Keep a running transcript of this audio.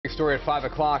story at 5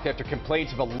 o'clock. After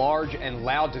complaints of a large and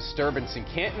loud disturbance in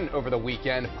Canton over the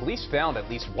weekend, police found at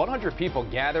least 100 people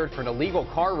gathered for an illegal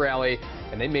car rally,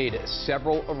 and they made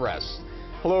several arrests.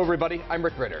 Hello, everybody. I'm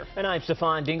Rick Ritter. And I'm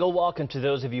Stefan Dingle. Welcome to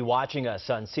those of you watching us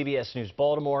on CBS News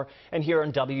Baltimore and here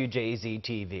on WJZ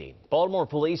TV. Baltimore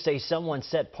police say someone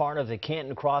set part of the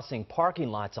Canton Crossing parking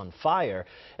lots on fire,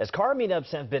 as car meetups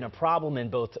have been a problem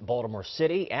in both Baltimore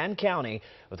City and County,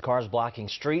 with cars blocking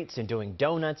streets and doing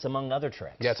donuts, among other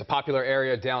tricks. Yeah, it's a popular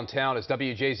area downtown, as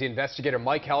WJZ investigator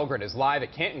Mike Helgren is live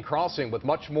at Canton Crossing with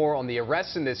much more on the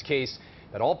arrests in this case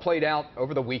that all played out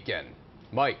over the weekend.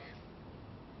 Mike.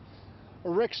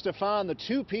 Rick, Stefan, the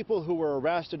two people who were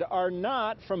arrested are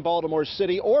not from Baltimore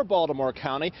City or Baltimore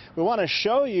County. We want to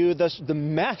show you the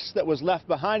mess that was left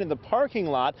behind in the parking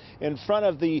lot in front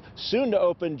of the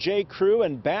soon-to-open J. Crew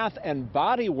and Bath and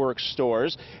Body Works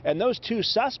stores. And those two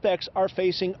suspects are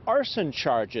facing arson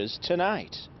charges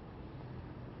tonight.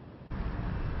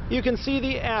 You can see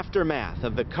the aftermath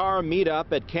of the car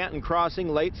meetup at Canton Crossing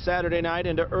late Saturday night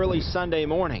into early Sunday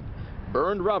morning.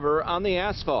 Burned rubber on the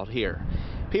asphalt here.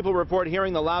 People report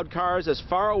hearing the loud cars as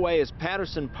far away as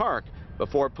Patterson Park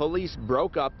before police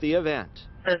broke up the event.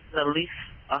 There's at least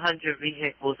 100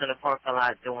 vehicles in the parking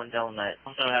lot doing donuts.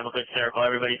 I'm going to have a good circle.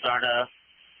 Everybody's starting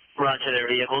to run to their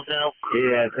vehicles now.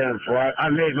 Yeah, 10-4. I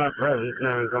made my presence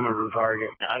known coming from Target.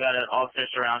 I got an officer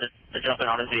surrounded to jumping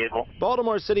on his vehicle.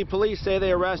 Baltimore City police say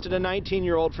they arrested a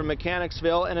 19-year-old from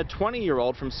Mechanicsville and a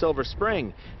 20-year-old from Silver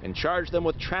Spring and charged them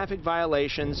with traffic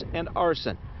violations and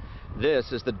arson.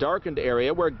 This is the darkened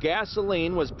area where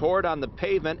gasoline was poured on the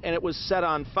pavement and it was set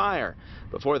on fire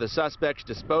before the suspects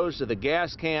disposed of the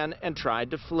gas can and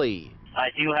tried to flee. I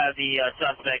do have the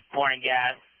suspect pouring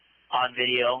gas on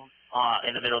video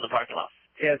in the middle of the parking lot.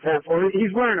 Yeah, 10-4.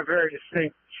 He's wearing a very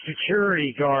distinct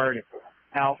security guard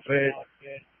outfit.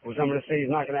 Well, I'm going to say he's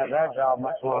not going to have that job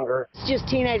much longer. It's just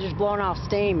teenagers blowing off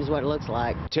steam is what it looks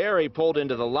like. Terry pulled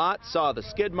into the lot, saw the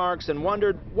skid marks, and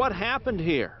wondered what happened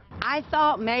here. I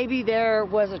thought maybe there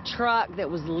was a truck that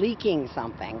was leaking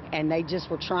something, and they just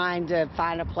were trying to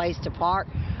find a place to park.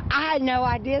 I had no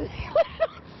idea they lit it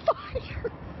on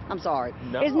fire. I'm sorry.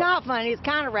 No. It's not funny. It's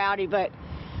kind of rowdy, but,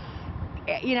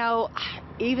 you know,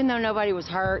 even though nobody was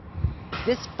hurt,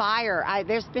 this fire,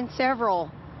 there's been several,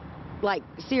 like,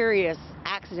 serious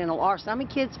accidental arson. I mean,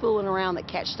 kids fooling around that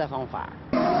catch stuff on fire.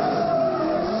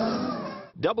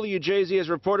 WJZ has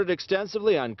reported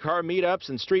extensively on car meetups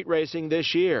and street racing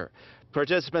this year.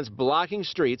 Participants blocking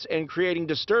streets and creating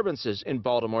disturbances in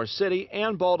Baltimore City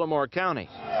and Baltimore County.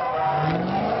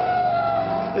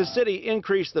 The city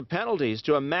increased the penalties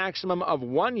to a maximum of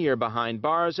 1 year behind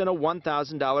bars and a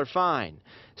 $1,000 fine.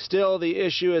 Still, the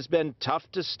issue has been tough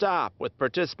to stop, with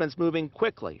participants moving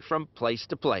quickly from place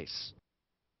to place.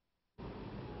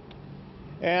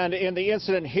 And in the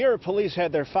incident here, police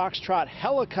had their Foxtrot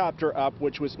helicopter up,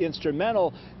 which was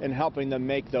instrumental in helping them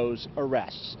make those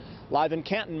arrests. Live in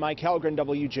Canton, Mike Helgren,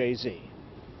 WJZ.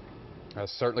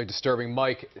 That's certainly disturbing,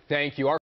 Mike. Thank you.